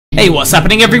Hey, what's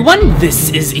happening everyone? This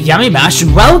is Yummy Mash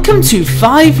and welcome to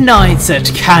Five Nights at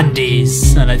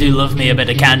Candy's. And I do love me a bit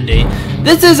of candy.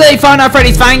 This is a Five Nights at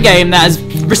Freddy's fan game that has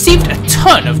received a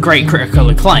ton of great critical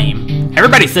acclaim.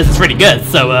 Everybody says it's really good,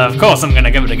 so of course I'm gonna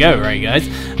give it a go, right guys?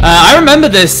 I remember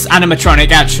this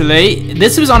animatronic actually.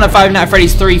 This was on a Five Nights at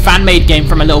Freddy's 3 fan-made game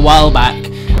from a little while back.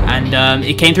 And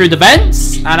it came through the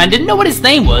vents, and I didn't know what his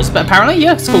name was, but apparently,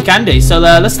 yeah, it's called Candy. So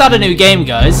let's start a new game,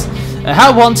 guys.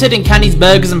 How wanted in Candy's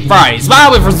Burgers and Fries.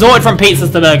 Wow, we've resorted from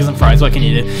pizzas to burgers and fries. What can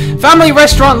you do? Family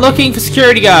restaurant looking for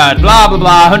security guard. Blah, blah,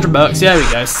 blah. $100. There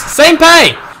we go. Same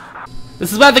pay.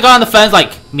 This is where the guy on the phone's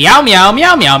like, meow, meow,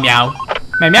 meow, meow, meow.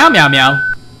 Meow, meow,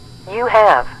 meow. You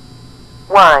have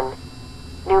one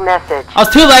new message. I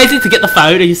was too lazy to get the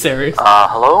phone. Are you serious?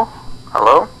 Hello?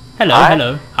 Hello? Hello, Hi.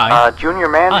 hello. Hi. Junior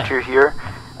manager Hi. Here.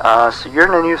 So you're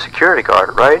the new security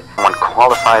guard, right? One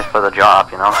qualifies for the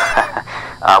job, you know?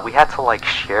 We had to, like,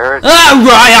 share it. Ah,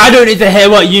 right, I don't need to hear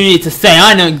what you need to say.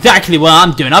 I know exactly what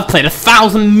I'm doing. I've played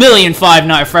 1,000 million Five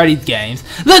Nights at Freddy's games.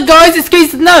 Look, guys, it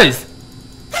squeezed his nose.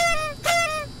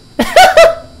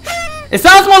 It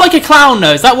sounds more like a clown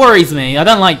nose. That worries me. I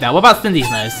don't like that. What about Cindy's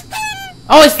nose?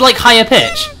 Oh, it's, like, higher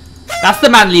pitch. That's the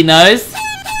manly nose.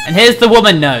 And here's the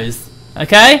woman nose.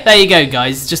 Okay? There you go,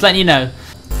 guys. Just letting you know.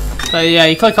 So, yeah,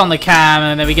 you click on the cam,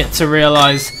 and then we get to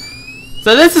realise.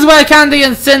 So this is where Candy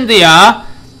and Cindy are.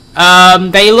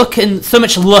 They look in so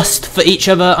much lust for each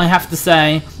other, I have to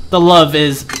say. The love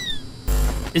is...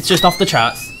 it's just off the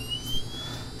charts.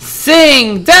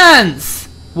 Sing! Dance!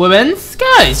 Women's?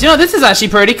 Guys, you know, this is actually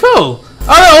pretty cool.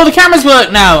 Oh, all the cameras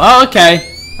work now. Oh,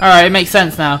 okay. Alright, it makes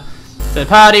sense now. So,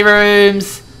 party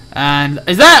rooms. And...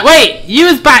 is that... wait! You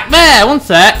was back there! One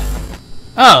sec.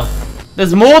 Oh.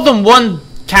 There's more than one...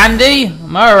 Candy?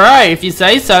 Alright, if you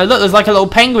say so. Look, there's like a little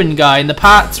penguin guy in the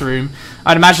parts room.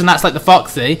 I'd imagine that's like the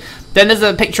Foxy. Then there's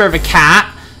a picture of a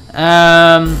cat.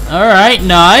 Alright,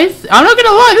 nice. I'm not gonna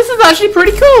lie, this is actually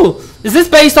pretty cool. Is this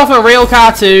based off a real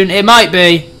cartoon? It might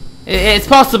be. It's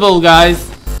possible,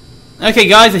 guys. Okay,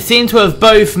 guys, they seem to have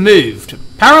both moved.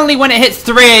 Apparently when it hits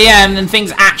 3 AM, then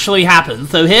things actually happen.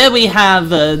 So here we have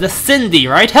the Cindy,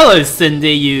 right? Hello,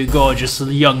 Cindy, you gorgeous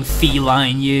young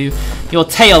feline, you. Your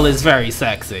tail is very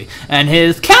sexy. And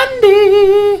here's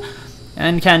Candy!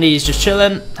 And Candy is just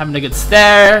chilling, having a good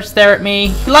stare at me.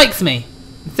 He likes me.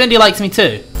 Cindy likes me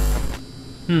too.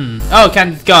 Oh,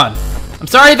 Candy's gone. I'm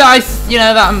sorry that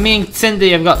that me and Cindy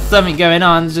have got something going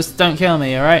on. Just don't kill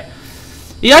me, alright?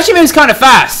 He actually moves kind of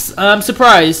fast. I'm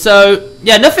surprised. So,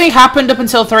 yeah, nothing happened up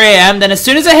until 3 AM. Then as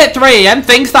soon as it hit 3 AM,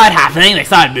 things started happening. They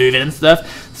started moving and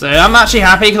stuff. So I'm actually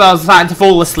happy because I was starting to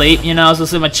fall asleep. You know, I was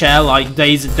just in my chair, like,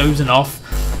 dozing off.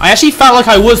 I actually felt like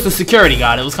I was the security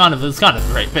guard. It was kind of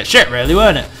a bit shit, really,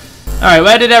 weren't it? Alright,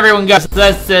 where did everyone go? So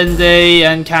there's Cindy,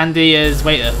 and Candy is...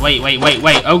 wait.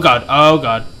 Oh, God. Oh,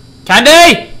 God.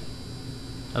 Candy!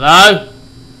 Hello?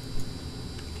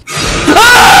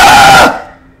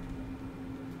 Ah!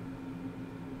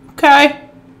 Okay.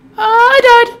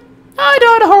 I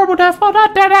died a horrible death. Oh,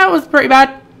 that was pretty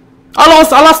bad. I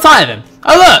lost sight of him.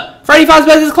 Oh look, Freddy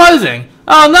Fazbear's is closing.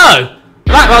 Oh no.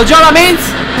 Right, well, do you know what that means?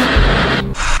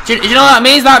 Do you know what that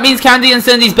means? That means Candy and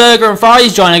Cindy's Burger and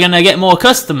Fries joint are gonna get more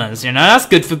customers. You know, that's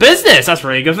good for business. That's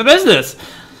really good for business.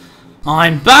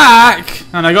 I'm back,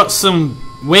 and I got some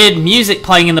weird music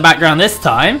playing in the background this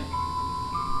time.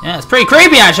 Yeah, it's pretty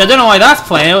creepy actually. I don't know why that's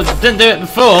playing. I didn't do it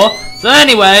before. So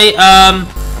anyway,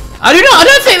 I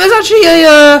don't think there's actually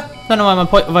a, I don't know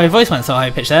why my voice went so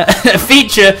high pitched there, a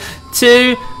feature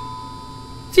to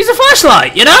use a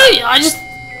flashlight, you know?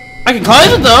 I can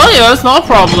close the door, you know, it's not a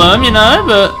problem, you know,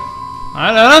 but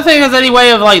I don't think there's any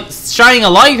way of, like, shining a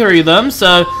light through them,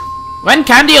 so when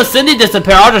Candy or Cindy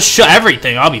disappear, I'll just shut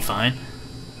everything, I'll be fine.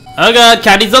 Oh god,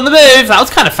 Candy's on the move, that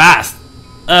was kind of fast.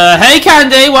 Hey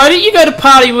Candy, why don't you go to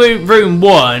party room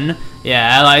 1?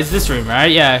 Yeah, like, it's this room,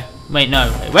 right? Yeah. Wait, no.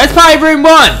 Where's party room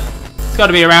 1? It's got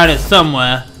to be around it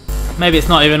somewhere. Maybe it's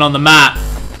not even on the map.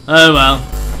 Oh well.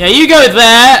 Yeah, you go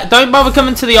there. Don't bother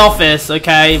coming to the office,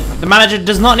 okay? The manager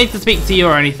does not need to speak to you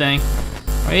or anything.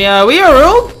 We are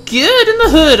all good in the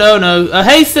hood. Oh no.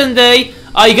 Hey Cindy,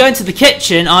 are you going to the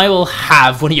kitchen? I will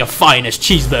have one of your finest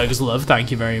cheeseburgers, love.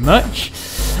 Thank you very much.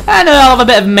 And I'll have a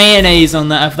bit of mayonnaise on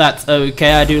that if that's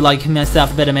okay. I do like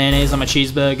myself a bit of mayonnaise on my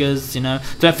cheeseburgers, you know.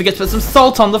 Don't forget to put some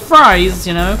salt on the fries,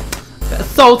 you know.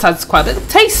 Salt adds quite a bit of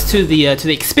taste to the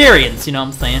experience, you know what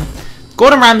I'm saying?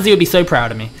 Gordon Ramsay would be so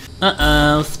proud of me.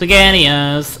 Uh-oh,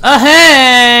 SpaghettiOs. Oh,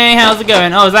 hey! How's it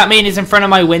going? Oh, does that mean he's in front of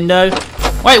my window?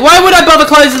 Wait, why would I bother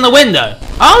closing the window?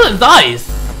 Oh, it's eyes.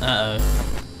 Uh-oh.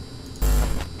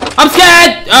 I'm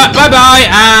scared! Bye-bye,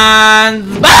 and...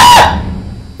 Ah!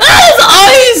 Those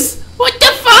eyes! What the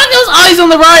fuck? on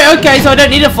the right. Okay, so I don't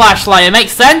need a flashlight. It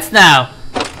makes sense now.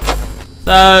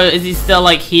 So, is he still,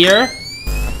 like, here?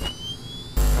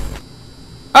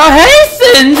 Oh, hey,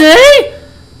 Cindy!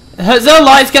 Is the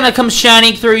light's gonna come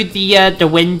shining through the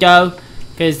window?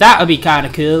 Because that would be kind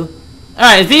of cool.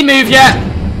 Alright, has he moved yet?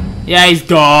 Yeah, he's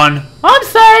gone. I'm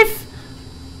safe.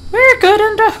 We're good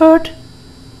under hood.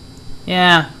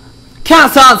 Yeah.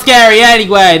 Cats aren't scary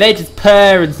anyway. They just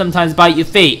purr and sometimes bite your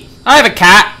feet. I have a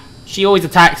cat. She always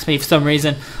attacks me for some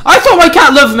reason. I thought my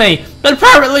cat loved me, but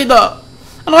apparently not.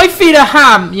 And I feed her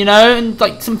ham, you know, and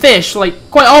like some fish, like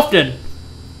quite often.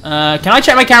 Can I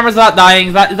check my cameras without dying?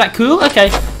 Is that cool? Okay.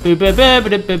 Boo boo boo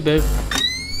boo boo boo.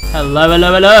 Hello,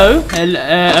 hello, hello.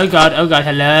 Oh god,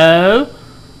 hello.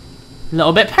 A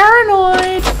little bit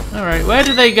paranoid. Alright, where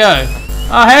did they go?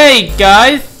 Oh hey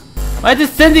guys. Where's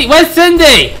Cindy?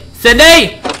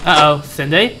 Cindy? Uh-oh,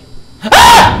 Cindy?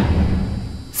 Ah!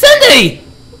 Cindy!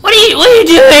 What are you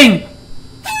doing?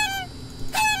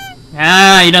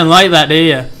 Ah, you don't like that, do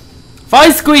you? If I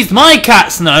squeezed my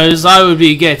cat's nose, I would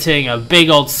be getting a big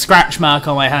old scratch mark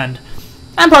on my hand.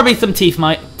 And probably some teeth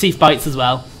bites as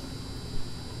well.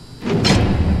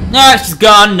 No, it's just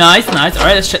gone. Nice. Alright,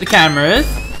 let's check the cameras.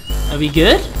 Are we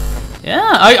good? Yeah,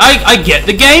 I get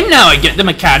the game now. I get the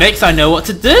mechanics. I know what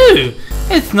to do.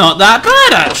 It's not that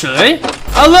bad, actually.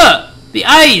 Oh, look. The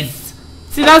eyes.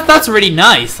 See, that's really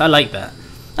nice. I like that.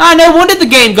 Ah, no wonder the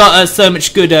game got so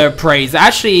much good praise. It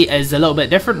actually is a little bit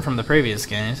different from the previous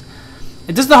games.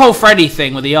 It does the whole Freddy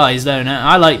thing with the eyes, don't it?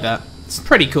 I like that. It's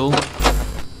pretty cool.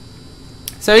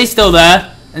 So he's still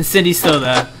there, and Cindy's still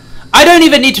there. I don't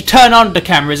even need to turn on the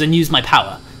cameras and use my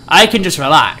power. I can just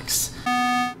relax.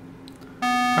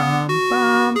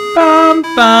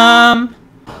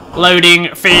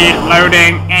 Loading, feed,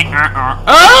 loading.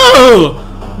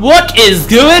 Oh! What is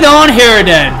going on here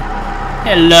then?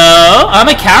 Hello? I'm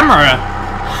a camera.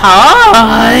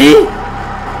 Hi!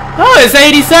 Oh, it's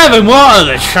 87. What are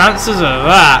the chances of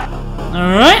that?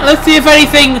 Alright, let's see if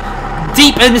anything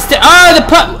deep and mysterious. Oh, the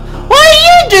pup. What are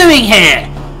you doing here?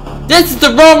 This is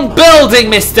the wrong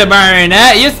building, Mr.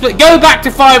 Marionette. You go back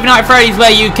to Five Nights at Freddy's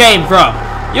where you came from.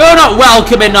 You're not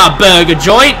welcome in our burger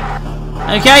joint.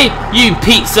 Okay? You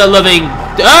pizza-loving...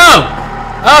 Oh!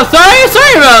 Oh, sorry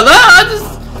about that.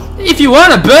 If you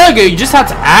want a burger, you just have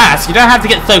to ask. You don't have to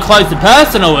get so close and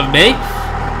personal with me.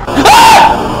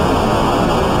 Ah!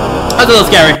 That's a little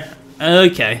scary.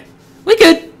 Okay. We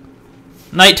good.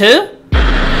 Night 2?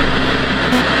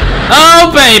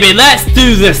 Oh, baby, let's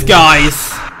do this,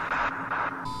 guys.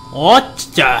 What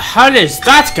the hell is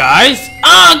that, guys?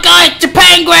 Oh, guys, the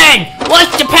penguin!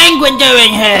 What's the penguin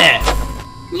doing here?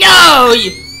 No,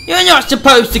 you're not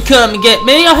supposed to come and get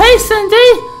me. Oh, hey,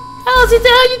 Cindy. How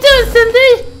you doing,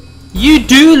 Cindy? You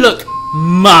do look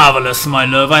marvelous, my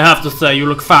love. I have to say, you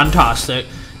look fantastic.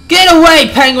 Get away,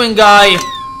 penguin guy.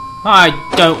 I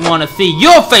don't want to see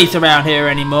your face around here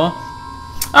anymore.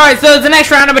 Alright, so there's an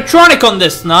extra animatronic on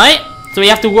this night. So we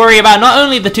have to worry about not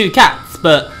only the two cats,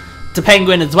 but the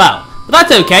penguin as well. But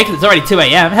that's okay, because it's already 2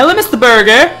 AM. Hello, Mr.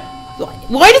 Burger.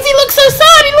 Why does he look so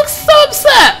sad? He looks so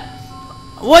upset.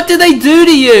 What did they do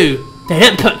to you? They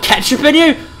didn't put ketchup in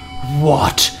you?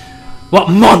 What? What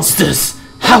monsters?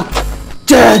 How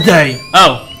dare they?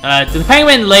 Oh, did the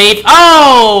penguin leave?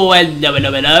 Oh,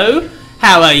 hello.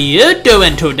 How are you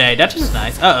doing today? That is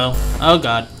nice. Uh-oh. Oh,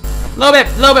 God. A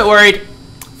little bit worried.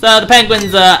 So the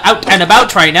penguin's out and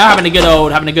about right now, having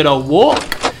a good old walk.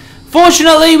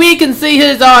 Fortunately, we can see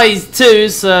his eyes too,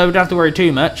 so we don't have to worry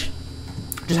too much.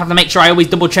 Just have to make sure I always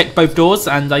double check both doors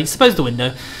and I suppose the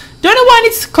window. Don't know why I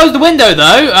need to close the window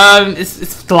though.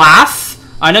 It's glass.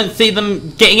 I don't see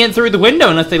them getting in through the window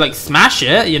unless they like smash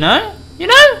it, you know? You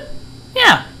know?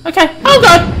 Yeah. Okay. Oh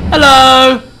God.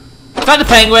 Hello. Is that the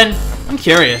penguin? I'm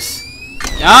curious.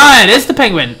 Ah, it is the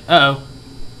penguin. Uh-oh.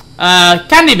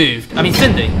 Candy moved. I mean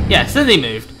Cindy. Yeah, Cindy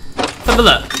moved. Let's have a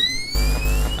look.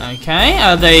 Okay,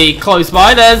 are they close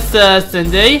by? There's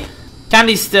Cindy.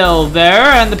 Candy's still there,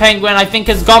 and the penguin I think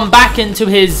has gone back into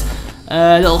his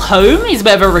little home. He's a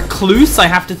bit of a recluse, I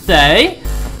have to say.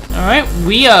 Alright,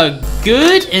 we are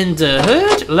good in the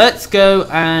hood. Let's go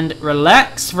and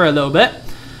relax for a little bit.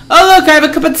 Oh look, I have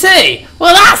a cup of tea.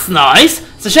 Well, that's nice.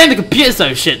 It's a shame the computer's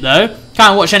so shit though.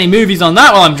 Can't watch any movies on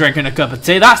that while I'm drinking a cup of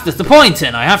tea. That's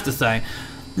disappointing, I have to say.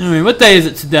 Alright, what day is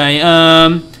it today?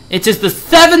 It is the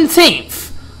 17th.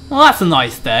 Well, that's a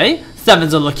nice day.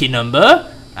 7's a lucky number.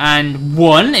 And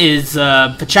 1 is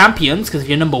for champions, because if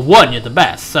you're number 1, you're the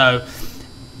best. So,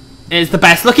 it's the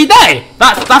best lucky day.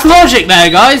 That's logic there,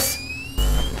 guys.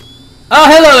 Oh,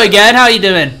 hello again. How are you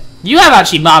doing? You have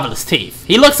actually marvelous teeth.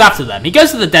 He looks after them. He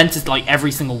goes to the dentist like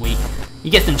every single week. He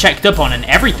gets them checked up on and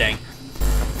everything.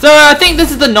 So I think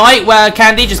this is the night where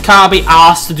Candy just can't be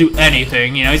asked to do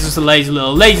anything. You know, he's just a lazy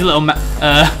little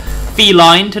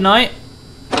feline tonight.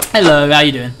 Hello, how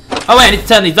you doing? Oh wait, I need to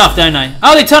turn these off, don't I?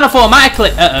 Oh, they turn off automatically.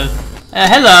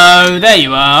 Hello, there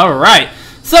you are. All right.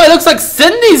 So it looks like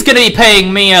Cindy's gonna be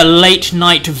paying me a late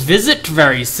night visit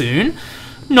very soon.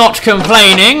 Not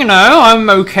complaining, no, I'm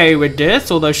okay with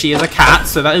this. Although she is a cat,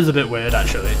 so that is a bit weird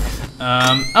actually.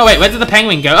 Oh wait, where did the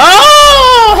penguin go?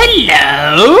 Oh,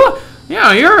 hello.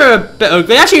 Yeah, you're a bit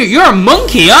ugly. Actually, you're a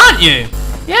monkey, aren't you?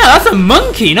 Yeah, that's a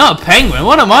monkey, not a penguin.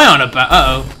 What am I on about?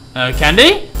 Uh-oh.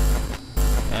 Candy?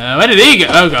 Where did he go?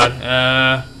 Oh, God.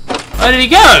 Where did he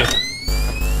go?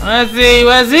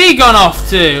 Where's he gone off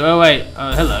to? Oh, wait.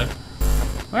 Oh, hello.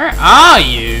 Where are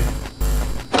you?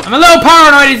 I'm a little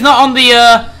paranoid he's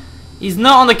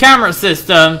not on the camera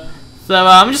system. So,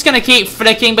 I'm just gonna keep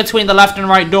flicking between the left and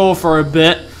right door for a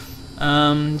bit.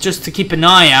 Just to keep an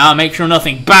eye out, make sure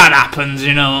nothing bad happens,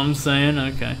 you know what I'm saying?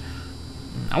 Okay.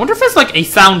 I wonder if there's like a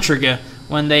sound trigger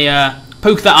when they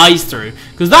poke their eyes through.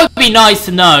 Because that would be nice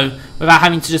to know without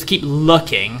having to just keep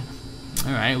looking.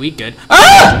 Alright, we good.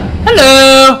 Ah!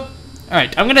 Hello!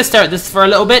 Alright, I'm gonna stare at this for a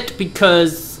little bit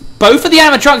because both of the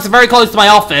animatronics are very close to my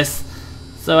office.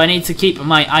 So I need to keep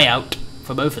my eye out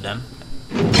for both of them.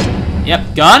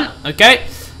 Yep, gone. Okay.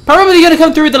 Probably gonna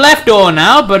come through the left door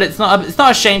now, but it's not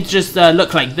a shame to just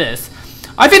look like this.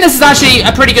 I think this is actually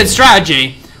a pretty good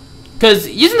strategy, because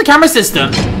using the camera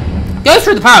system goes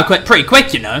through the power pretty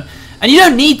quick, you know, and you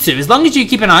don't need to, as long as you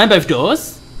keep an eye on both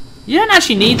doors. You don't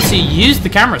actually need to use the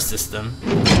camera system.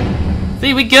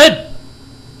 See, we're good.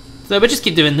 So we'll just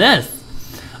keep doing this.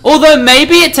 Although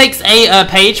maybe it takes a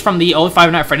page from the old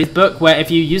Five Nights at Freddy's book where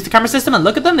if you use the camera system and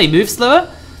look at them, they move slower.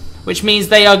 Which means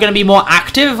they are going to be more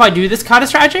active if I do this kind of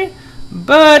strategy.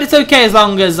 But it's okay as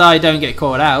long as I don't get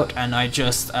caught out and I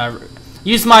just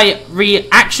use my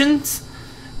reactions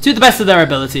to the best of their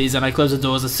abilities and I close the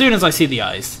doors as soon as I see the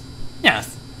eyes.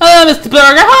 Yes. Hello, Mr. Burger.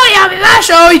 Hi, Abby Mash.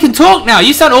 Oh, you can talk now.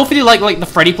 You sound awfully like the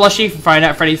Freddy plushie from Five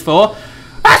Nights at Freddy's 4.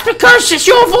 That's because it's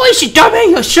your voice, you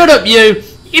dummy. Oh, shut up, you.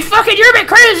 You're a bit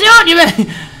crazy, aren't you, man?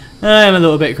 I'm a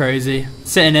little bit crazy.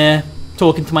 Sitting here,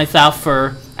 talking to myself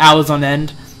for hours on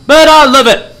end. But I love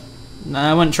it.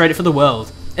 I wouldn't trade it for the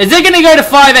world. Is it going to go to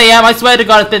 5 AM? I swear to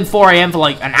God, it's been 4 AM for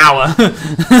like an hour.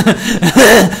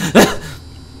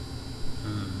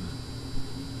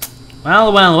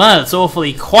 Well, it's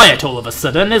awfully quiet all of a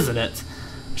sudden, isn't it?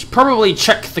 I should probably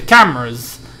check the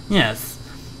cameras.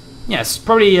 Yes,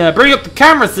 probably bring up the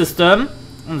camera system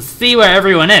and see where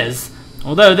everyone is.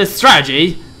 Although this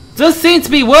strategy does seem to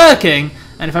be working,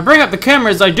 and if I bring up the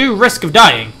cameras, I do risk of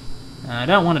dying. I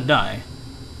don't want to die.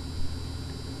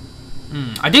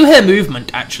 I do hear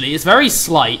movement, actually. It's very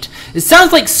slight. It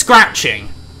sounds like scratching.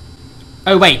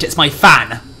 Oh, wait, it's my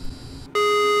fan.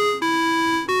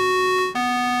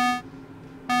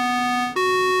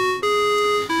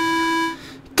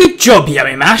 Good job,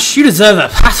 Yummy Mash. You deserve a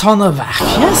pat on the back.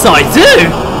 Yes, I do.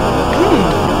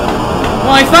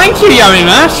 Why, thank you, Yummy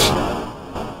Mash.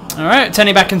 Alright,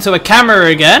 turning back into a camera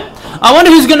again. I wonder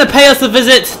who's going to pay us a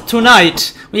visit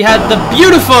tonight. We had the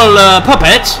beautiful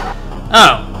puppet.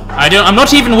 Oh. I'm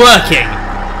not even working.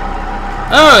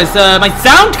 Oh, it's, my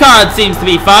sound card seems to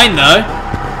be fine, though.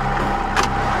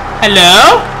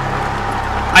 Hello?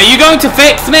 Are you going to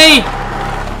fix me?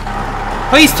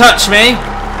 Please touch me.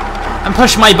 And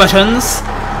push my buttons.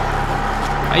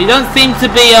 You don't seem to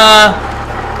be,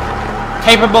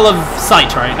 capable of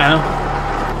sight right now.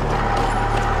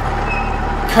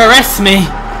 Caress me.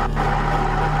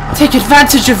 Take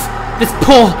advantage of this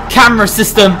poor camera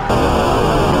system.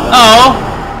 Oh.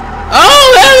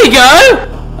 Oh, there we go!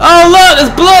 Oh, look,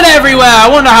 there's blood everywhere. I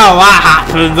wonder how that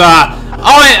happened.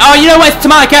 Oh, you know what? It's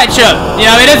tomato ketchup. You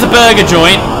know, it is a burger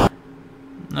joint.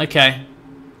 Okay.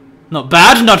 Not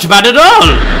bad at all.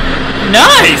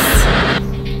 Nice!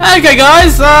 Okay,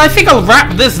 guys, I think I'll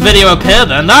wrap this video up here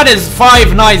then. That is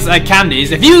Five Nights at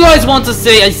Candy's. If you guys want to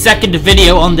see a second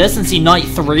video on this and see Night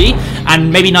 3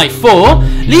 and maybe Night 4,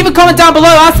 leave a comment down below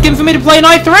asking for me to play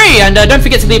Night 3. And don't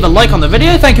forget to leave a like on the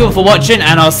video. Thank you all for watching,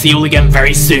 and I'll see you all again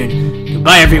very soon.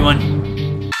 Goodbye, everyone.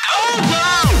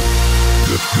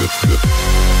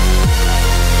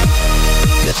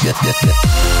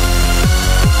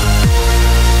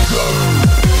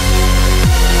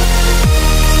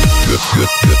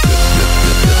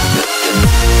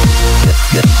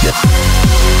 Good.